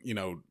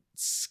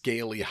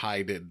 scaly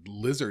hided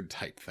lizard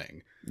type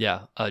thing.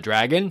 Yeah. A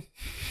dragon.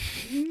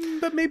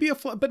 But maybe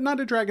but not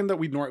a dragon that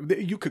we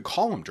normally. You could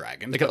call them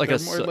dragons,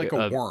 like more like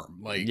a worm,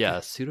 like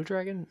pseudo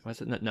dragon.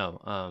 What's it?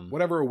 No,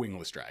 whatever a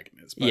wingless dragon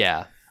is. But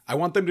yeah, I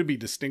want them to be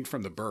distinct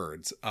from the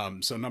birds.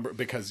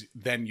 Because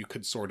then you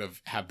could sort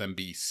of have them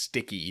be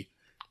sticky,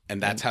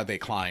 and that's how they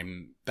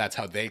climb. That's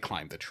how they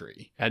climb the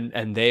tree.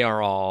 And they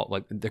are all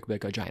like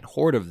a giant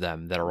horde of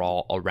them that are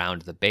all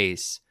around the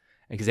base.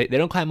 Because they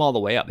don't climb all the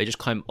way up. They just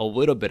climb a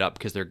little bit up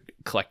because they're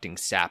collecting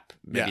sap.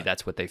 Maybe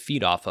that's what they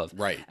feed off of.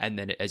 Right. And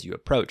then as you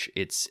approach,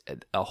 it's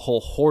a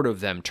whole horde of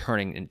them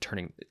turning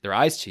their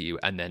eyes to you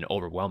and then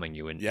overwhelming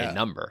you in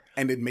number.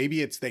 And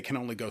maybe they can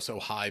only go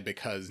so high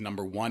because,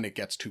 number one, it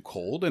gets too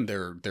cold and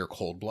they're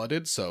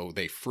cold-blooded, so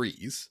they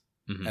freeze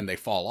and they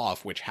fall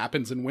off, which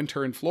happens in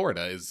winter in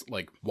Florida. Is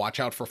like, watch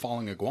out for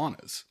falling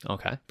iguanas.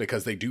 Okay.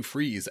 Because they do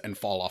freeze and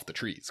fall off the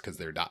trees because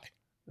they die.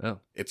 Oh.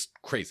 It's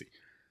crazy.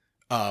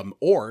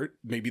 Or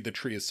maybe the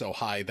tree is so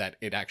high that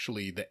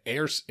the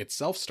air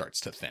itself starts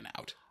to thin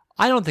out.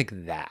 I don't think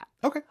that.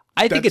 Okay.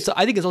 I think it's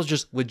also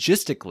just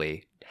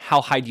logistically,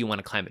 how high do you want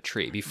to climb a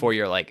tree before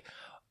you're like,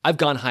 I've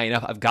gone high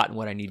enough, I've gotten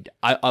what I need,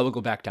 I will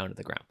go back down to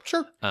the ground.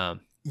 Sure.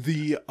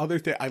 The other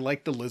thing, I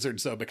like the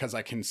lizards though, because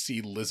I can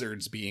see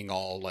lizards being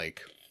all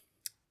like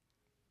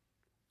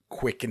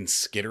quick and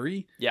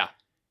skittery. Yeah.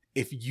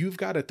 If you've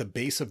got at the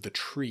base of the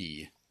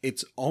tree,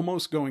 it's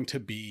almost going to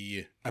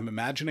be, I'm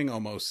imagining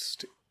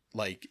almost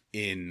like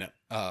in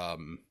oh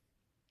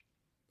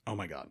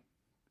my god,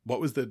 what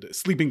was the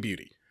Sleeping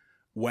Beauty,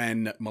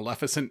 when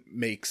Maleficent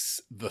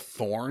makes the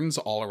thorns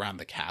all around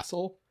the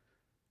castle?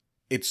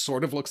 It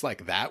sort of looks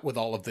like that, with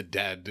all of the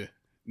dead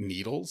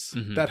needles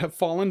that have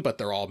fallen, but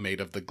they're all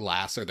made of the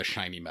glass or the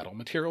shiny metal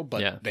material,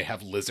 but they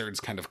have lizards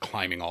kind of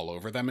climbing all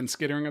over them and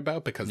skittering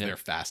about because they're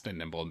fast and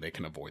nimble and they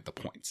can avoid the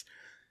points.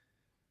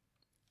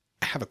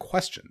 I have a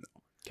question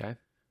though. Okay.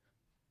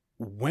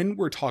 When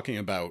we're talking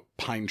about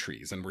pine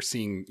trees and we're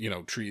seeing,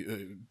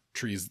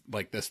 trees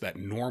like this that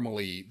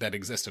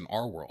exist in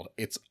our world,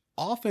 it's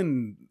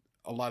often,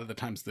 a lot of the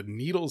times, the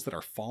needles that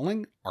are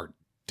falling are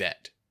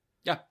dead.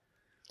 Yeah.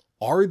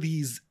 Are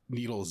these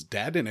needles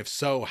dead? And if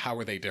so, how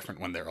are they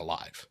different when they're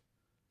alive?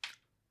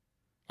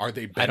 Are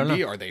they bendy? I don't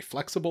know. Are they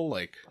flexible?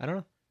 Like, I don't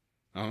know.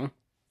 Uh-huh.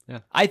 Yeah.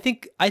 I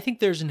think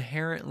there's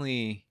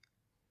inherently...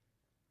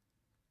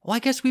 Well, I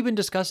guess we've been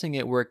discussing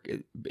it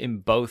in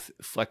both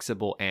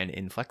flexible and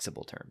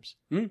inflexible terms.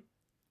 Mm.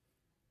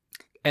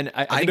 And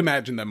I'd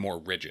imagine them more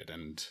rigid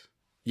and...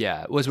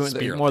 Yeah, it was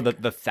Spear more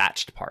link. the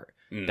thatched part.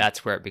 Mm.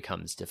 That's where it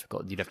becomes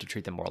difficult. You'd have to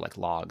treat them more like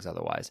logs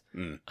otherwise.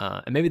 Mm.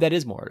 And maybe that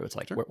is more. It's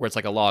like Sure. where it's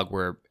like a log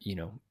where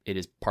it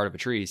is part of a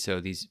tree.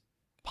 So these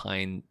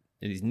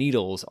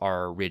needles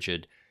are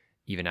rigid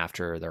even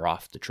after they're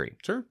off the tree.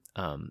 Sure.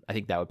 I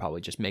think that would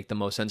probably just make the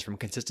most sense from a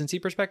consistency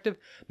perspective.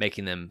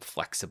 Making them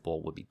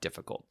flexible would be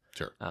difficult.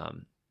 Sure.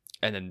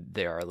 And then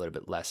they are a little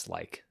bit less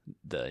like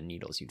the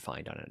needles you'd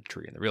find on a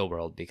tree in the real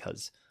world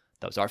because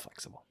those are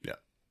flexible. Yeah.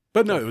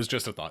 But no, it was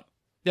just a thought.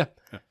 Yeah.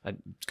 Yeah.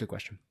 It's a good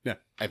question. Yeah.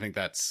 I think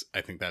that's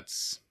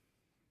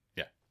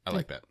yeah, I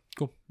like that.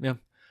 Cool. Yeah.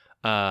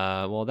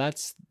 Well,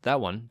 that's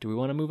that one. Do we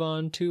want to move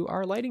on to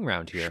our lighting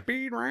round here?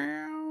 Speed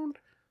round.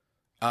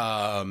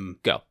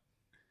 Go.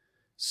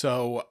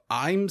 So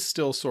I'm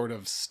still sort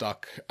of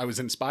stuck. I was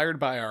inspired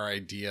by our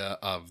idea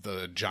of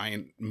the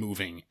giant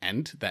moving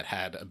ent that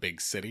had a big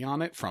city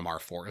on it from our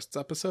forests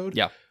episode.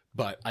 Yeah.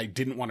 But I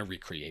didn't want to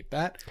recreate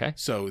that. Okay.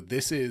 So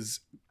this is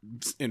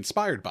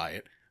inspired by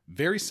it.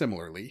 Very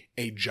similarly,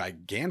 a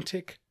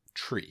gigantic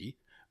tree,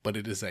 but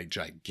it is a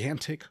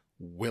gigantic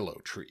willow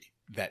tree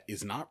that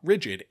is not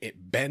rigid.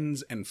 It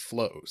bends and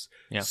flows.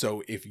 Yeah.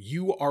 So if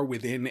you are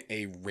within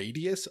a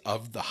radius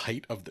of the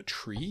height of the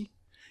tree,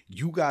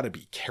 you got to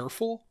be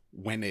careful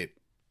when it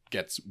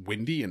gets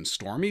windy and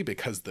stormy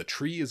because the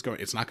tree is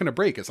it's not going to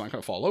break. It's not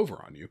going to fall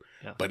over on you,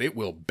 but it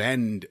will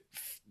bend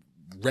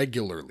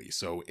regularly.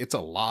 So it's a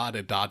lot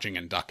of dodging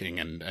and ducking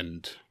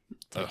and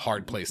a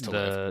hard place to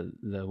live.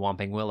 The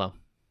Whomping Willow.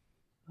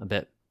 A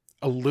bit.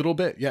 A little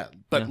bit, yeah.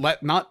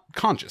 But not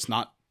conscious,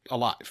 not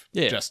alive.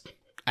 Yeah. Just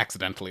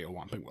accidentally a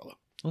whomping willow.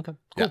 Okay.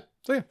 Cool. Yeah.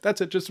 So yeah, that's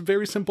it. Just a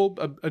very simple,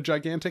 a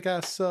gigantic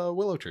ass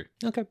willow tree.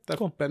 Okay. That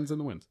Cool. bends in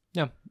the wind.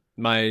 Yeah.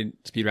 My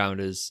speed round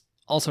is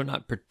also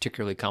not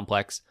particularly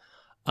complex.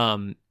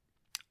 I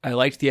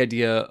liked the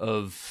idea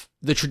of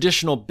the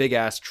traditional big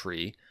ass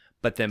tree,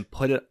 but then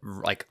put it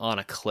like on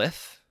a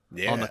cliff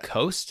on the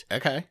coast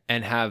Okay.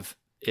 and have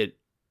it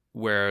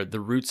where the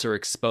roots are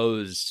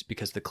exposed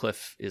because the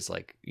cliff is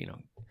like,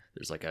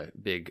 there's like a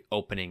big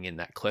opening in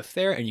that cliff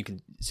there.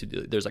 And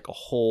there's like a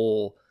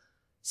whole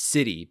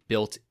city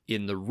built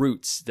in the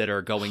roots that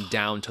are going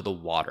down to the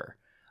water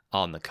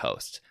on the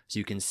coast. So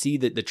you can see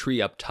the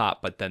tree up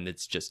top, but then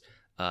it's just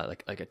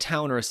like a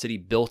town or a city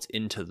built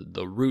into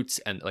the roots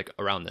and like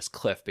around this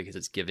cliff because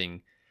it's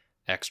giving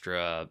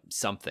extra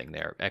something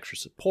there, extra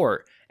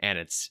support. And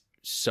it's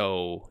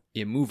so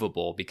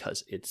immovable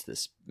because it's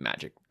this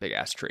magic big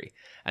ass tree.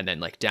 And then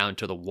like down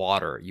to the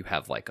water, you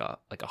have like a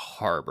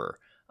harbor.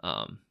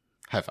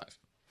 High five.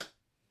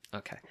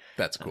 Okay.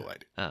 That's a cool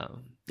idea.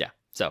 Yeah.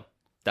 So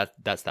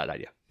that's that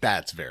idea.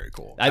 That's very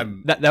cool.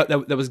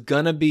 That was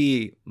gonna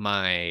be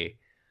my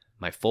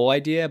full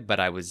idea, but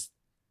I was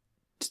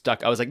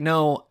stuck. I was like,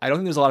 no, I don't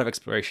think there's a lot of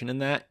exploration in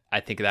that.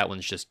 I think that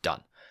one's just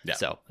done. Yeah.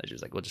 So I was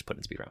just like, we'll just put it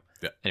in speed round.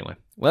 Yeah. Anyway,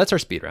 well, that's our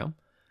speed round.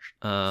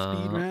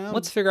 Round.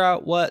 Let's figure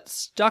out what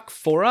stuck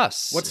for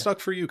us. What stuck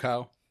for you,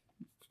 Kyle?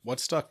 What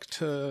stuck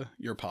to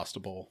your pasta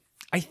bowl?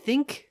 I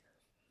think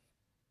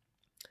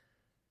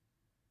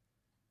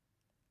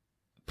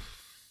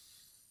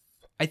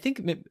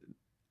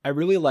I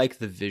really like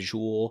the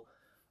visual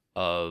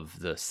of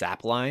the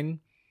sap line.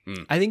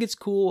 I think it's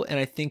cool, and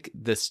I think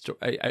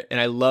and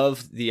I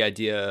love the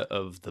idea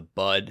of the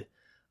bud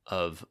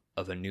of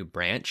a new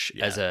branch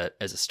as a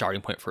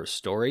starting point for a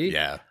story.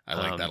 Yeah, I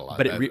like that a lot.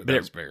 But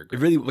That's very good.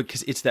 It really,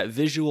 because it's that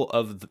visual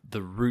of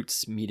the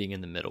roots meeting in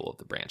the middle of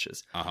the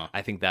branches.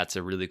 I think that's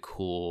a really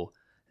cool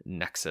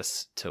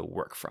nexus to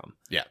work from.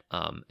 Yeah.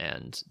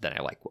 And then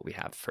I like what we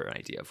have for an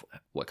idea of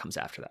what comes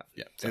after that.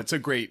 Yeah. So it's a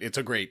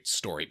great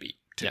story beat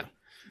too.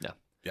 Yeah.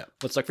 Yeah.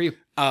 What's like for you?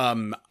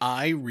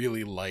 I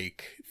really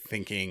like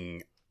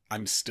thinking.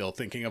 I'm still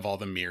thinking of all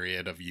the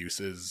myriad of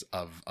uses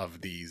of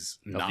these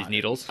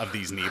needles. Of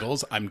these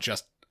needles. I'm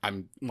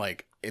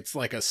like it's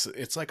like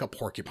a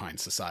porcupine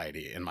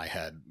society in my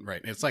head,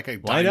 right? It's like a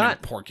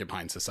diamond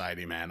porcupine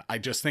society, man. I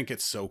just think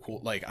it's so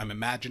cool. Like I'm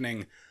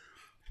imagining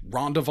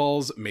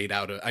rondavol's made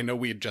out of. I know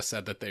we had just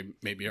said that they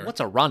maybe are. What's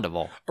a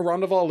rondavol? A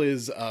rondavol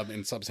is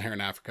in sub-Saharan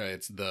Africa.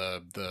 It's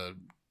the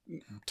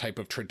type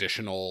of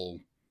traditional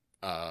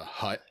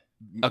hut.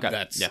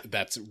 Okay.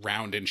 That's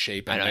round in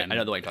shape. And I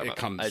know the way you're talking it about.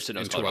 comes I just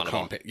know it's into called a a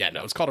cone. rondavol. Yeah,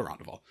 no, it's called a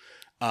rondavol.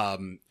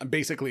 I'm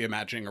basically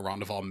imagining a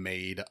rondavol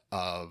made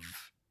of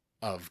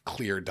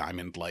clear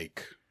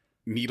diamond-like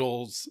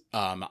needles.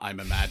 I'm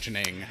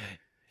imagining.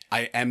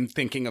 I am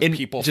thinking of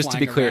people. Just to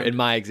be flying clear, around. in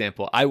my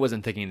example, I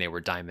wasn't thinking they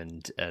were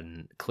diamond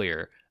and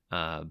clear,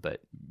 but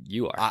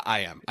you are. I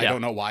am. I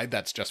don't know why.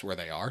 That's just where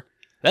they are.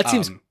 That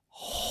seems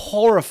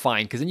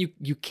horrifying because then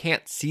you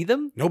can't see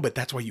them. No, but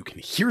that's why you can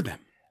hear them.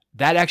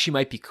 That actually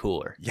might be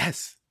cooler.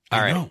 Yes.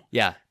 I know.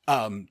 Yeah.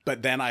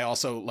 But then I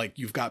also like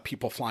you've got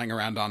people flying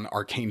around on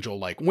archangel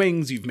like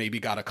wings. You've maybe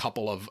got a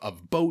couple of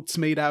boats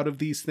made out of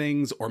these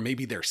things, or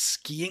maybe they're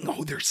skiing.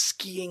 Oh, they're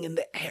skiing in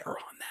the air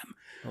on them.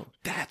 Oh.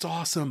 That's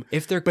awesome.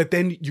 But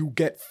then you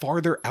get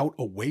farther out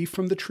away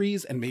from the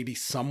trees, and maybe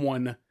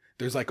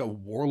there's like a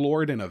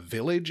warlord in a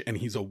village, and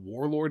he's a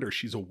warlord or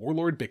she's a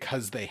warlord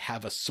because they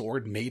have a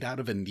sword made out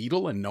of a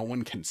needle and no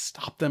one can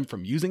stop them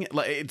from using it.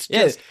 Like it's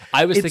just,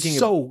 I was it's thinking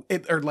so,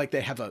 or like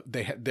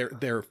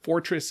their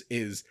fortress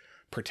is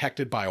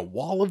protected by a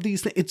wall of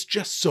these things. It's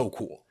just so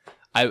cool.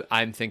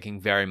 I'm thinking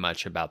very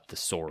much about the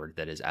sword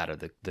that is out of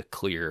the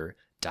clear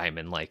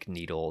diamond-like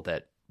needle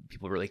that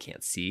people really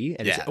can't see,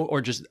 and or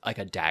just like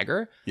a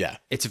dagger. Yeah.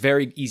 It's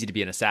very easy to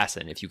be an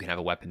assassin if you can have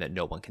a weapon that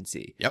no one can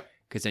see. Yep.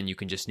 Because then you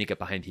can just sneak up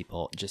behind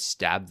people, just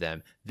stab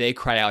them. They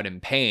cry out in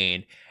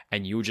pain,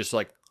 and you just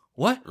like,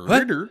 what?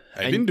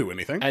 I didn't do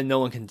anything. And no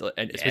one can,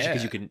 and especially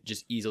because you can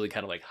just easily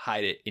kind of like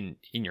hide it in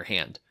your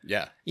hand.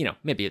 Yeah. You know,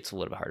 maybe it's a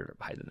little bit harder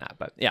to hide than that,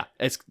 but yeah,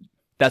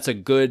 that's a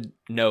good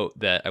note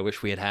that I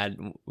wish we had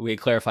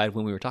clarified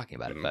when we were talking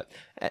about it. But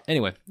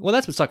anyway, well,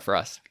 that's what stuck for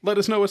us. Let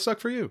us know what stuck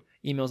for you.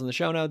 Emails in the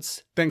show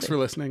notes. Thanks for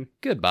listening.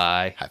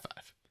 Goodbye. High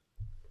five.